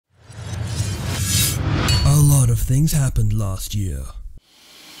of things happened last year,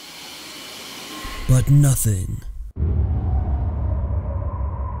 but nothing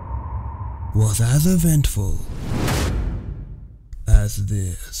was as eventful as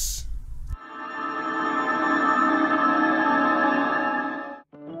this.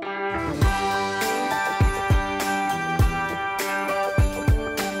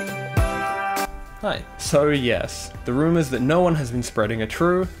 Hi. So yes, the rumours that no one has been spreading are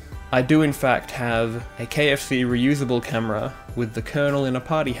true. I do in fact have a KFC reusable camera with the Colonel in a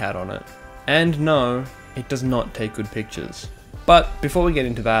party hat on it. And no, it does not take good pictures. But before we get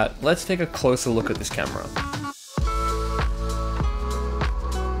into that, let's take a closer look at this camera.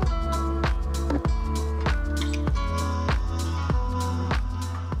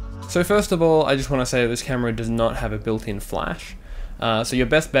 So first of all, I just want to say that this camera does not have a built-in flash. So your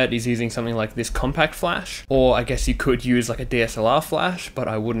best bet is using something like this compact flash, or I guess you could use like a DSLR flash, but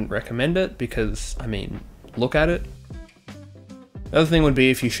I wouldn't recommend it because, I mean, look at it. The other thing would be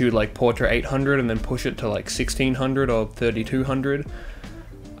if you shoot like Portrait 800 and then push it to like 1600 or 3200.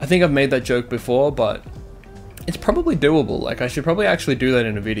 I think I've made that joke before, but it's probably doable. Like, I should probably actually do that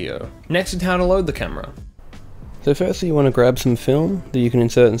in a video. Next is how to load the camera. So firstly you want to grab some film that you can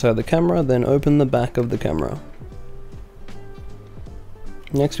insert inside the camera, then open the back of the camera.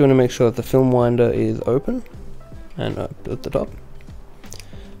 Next you want to make sure that the film winder is open and up at the top.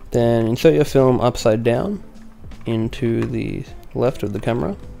 Then insert your film upside down into the left of the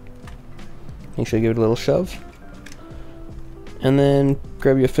camera. Make sure you give it a little shove. And then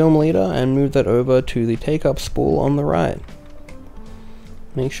grab your film leader and move that over to the take-up spool on the right.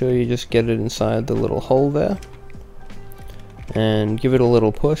 Make sure you just get it inside the little hole there. And give it a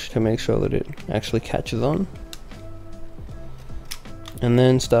little push to make sure that it actually catches on. And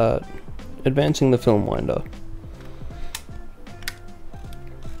then start advancing the film winder.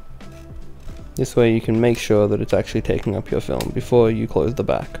 This way you can make sure that it's actually taking up your film before you close the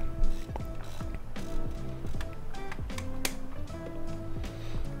back.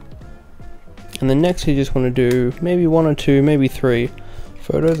 And then next you just want to do maybe 1 or 2, maybe 3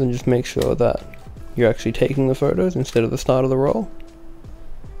 photos, and just make sure that you're actually taking the photos instead of the start of the roll.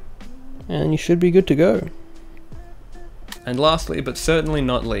 And you should be good to go. And lastly, but certainly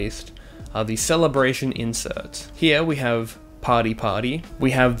not least, are the celebration inserts. Here we have Party Party,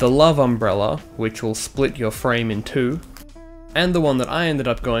 we have the Love Umbrella, which will split your frame in 2, and the one that I ended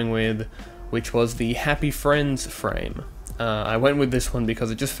up going with, which was the Happy Friends frame. I went with this one because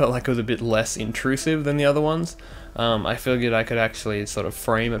it just felt like it was a bit less intrusive than the other ones. I figured I could actually sort of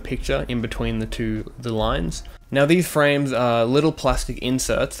frame a picture in between the lines. Now these frames are little plastic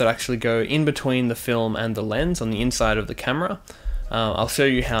inserts that actually go in between the film and the lens on the inside of the camera. I'll show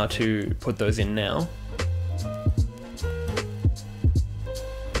you how to put those in now.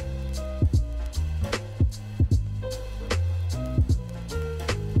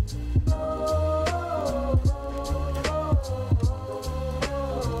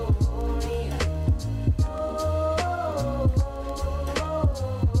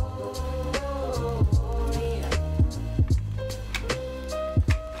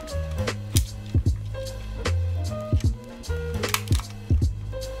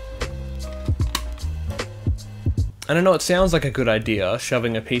 And I know it sounds like a good idea,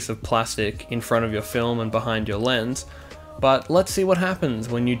 shoving a piece of plastic in front of your film and behind your lens, but let's see what happens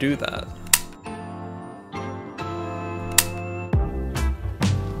when you do that.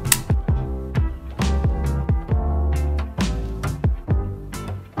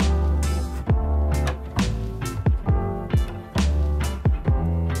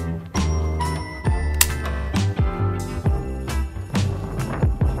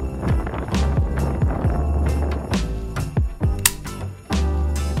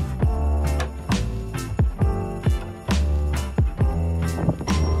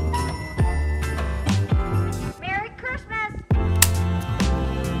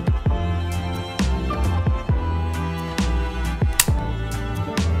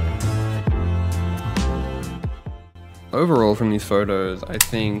 Overall from these photos, I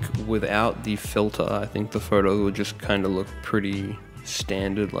think without the filter, I think the photos would just kind of look pretty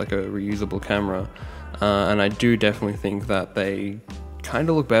standard, like a reusable camera. And I do definitely think that they kind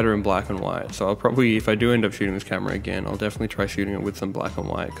of look better in black and white. So I'll probably, if I do end up shooting this camera again, I'll definitely try shooting it with some black and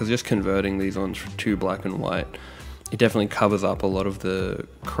white, because just converting these on to black and white, it definitely covers up a lot of the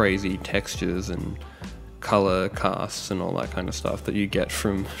crazy textures and color casts and all that kind of stuff that you get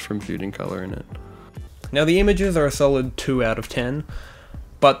from shooting color in it. Now the images are a solid 2 out of 10,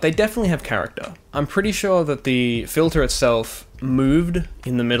 but they definitely have character. I'm pretty sure that the filter itself moved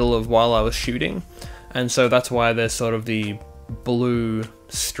in the middle of while I was shooting, and so that's why there's sort of the blue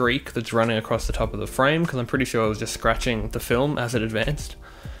streak that's running across the top of the frame, because I'm pretty sure I was just scratching the film as it advanced.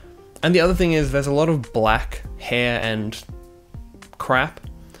 And the other thing is there's a lot of black hair and crap.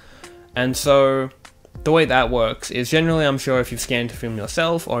 And so the way that works is generally, I'm sure if you've scanned a film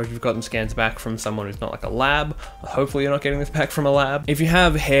yourself, or if you've gotten scans back from someone who's not like a lab, hopefully you're not getting this back from a lab. If you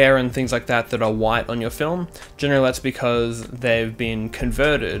have hair and things like that that are white on your film, generally that's because they've been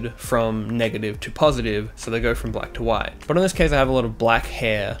converted from negative to positive, so they go from black to white. But in this case, I have a lot of black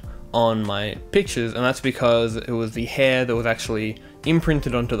hair on my pictures, and that's because it was the hair that was actually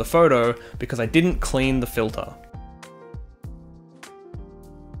imprinted onto the photo because I didn't clean the filter.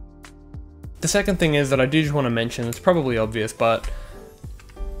 The second thing is that I do just want to mention, it's probably obvious, but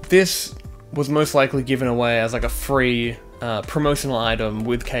this was most likely given away as like a free promotional item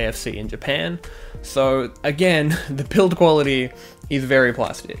with KFC in Japan. So again, the build quality is very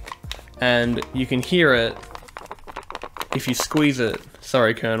plastic, and you can hear it if you squeeze it.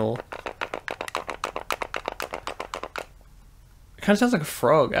 Sorry, Colonel. It kind of sounds like a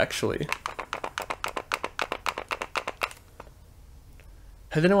frog, actually.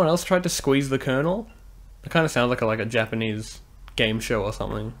 Has anyone else tried to squeeze the kernel? It kind of sounds like a Japanese game show or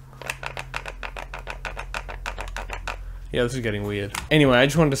something. Yeah, this is getting weird. Anyway, I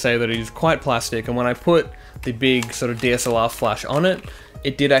just wanted to say that it is quite plastic, and when I put the big sort of DSLR flash on it,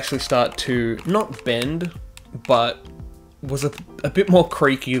 it did actually start to not bend, but was a bit more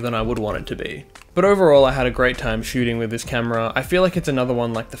creaky than I would want it to be. But overall, I had a great time shooting with this camera. I feel like it's another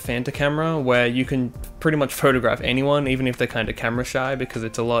one like the Fanta camera, where you can pretty much photograph anyone, even if they're kind of camera shy, because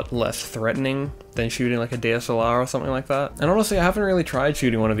it's a lot less threatening than shooting like a DSLR or something like that. And honestly, I haven't really tried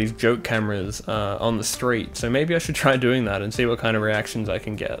shooting one of these joke cameras on the street, so maybe I should try doing that and see what kind of reactions I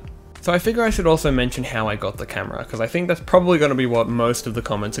can get. So I figure I should also mention how I got the camera, because I think that's probably going to be what most of the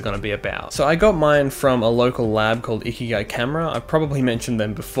comments are going to be about. So I got mine from a local lab called Ikigai Camera. I've probably mentioned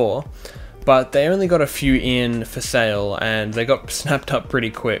them before, but they only got a few in for sale and they got snapped up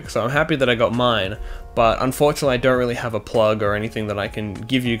pretty quick, so I'm happy that I got mine. But unfortunately, I don't really have a plug or anything that I can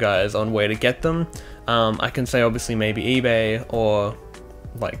give you guys on where to get them. I can say obviously maybe eBay or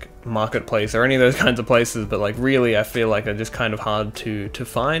like Marketplace or any of those kinds of places, but like really I feel like they're just kind of hard to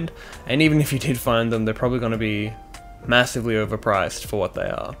find, and even if you did find them, they're probably going to be massively overpriced for what they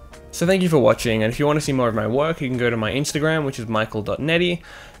are. So thank you for watching, and if you want to see more of my work, you can go to my Instagram, which is michael.netty,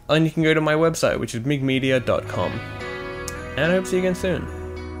 and you can go to my website, which is migmedia.com. And I hope to see you again soon.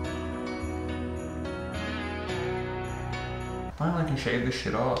 Finally I can shave this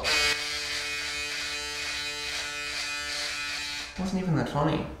shit off. It wasn't even that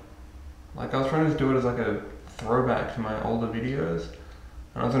funny. Like, I was trying to do it as like a throwback to my older videos,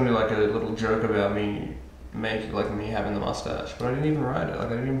 and I was gonna do like a little joke about me having the mustache, but I didn't even write it. Like, I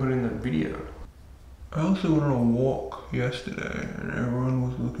didn't even put it in the video. I also went on a walk yesterday, and everyone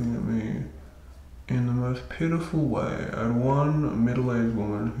was looking at me in the most pitiful way. I had one middle-aged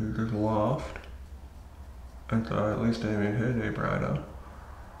woman who just laughed, and so at least I made her day brighter.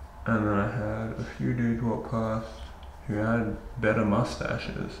 And then I had a few dudes walk past who had better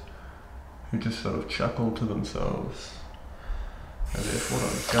mustaches, who just sort of chuckled to themselves as if what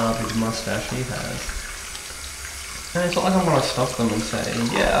a garbage mustache he has. And it's not like I'm gonna stop them and say,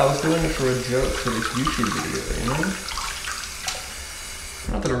 yeah, I was doing it for a joke for this YouTube video, you know?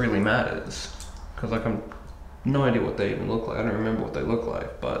 Not that it really matters, because like I'm no idea what they even look like. I don't remember what they look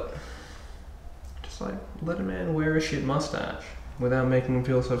like, but just like let a man wear a shit mustache without making him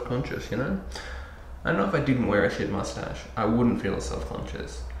feel self-conscious, you know? I know if I didn't wear a shit mustache, I wouldn't feel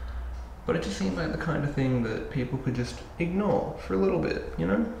self-conscious. But it just seems like the kind of thing that people could just ignore for a little bit, you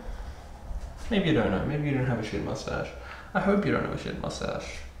know? Maybe you don't know, maybe you don't have a shit mustache. I hope you don't have a shit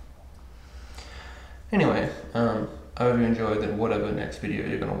mustache. Anyway, I hope you enjoyed whatever next video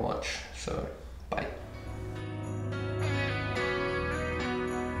you're gonna watch, so bye.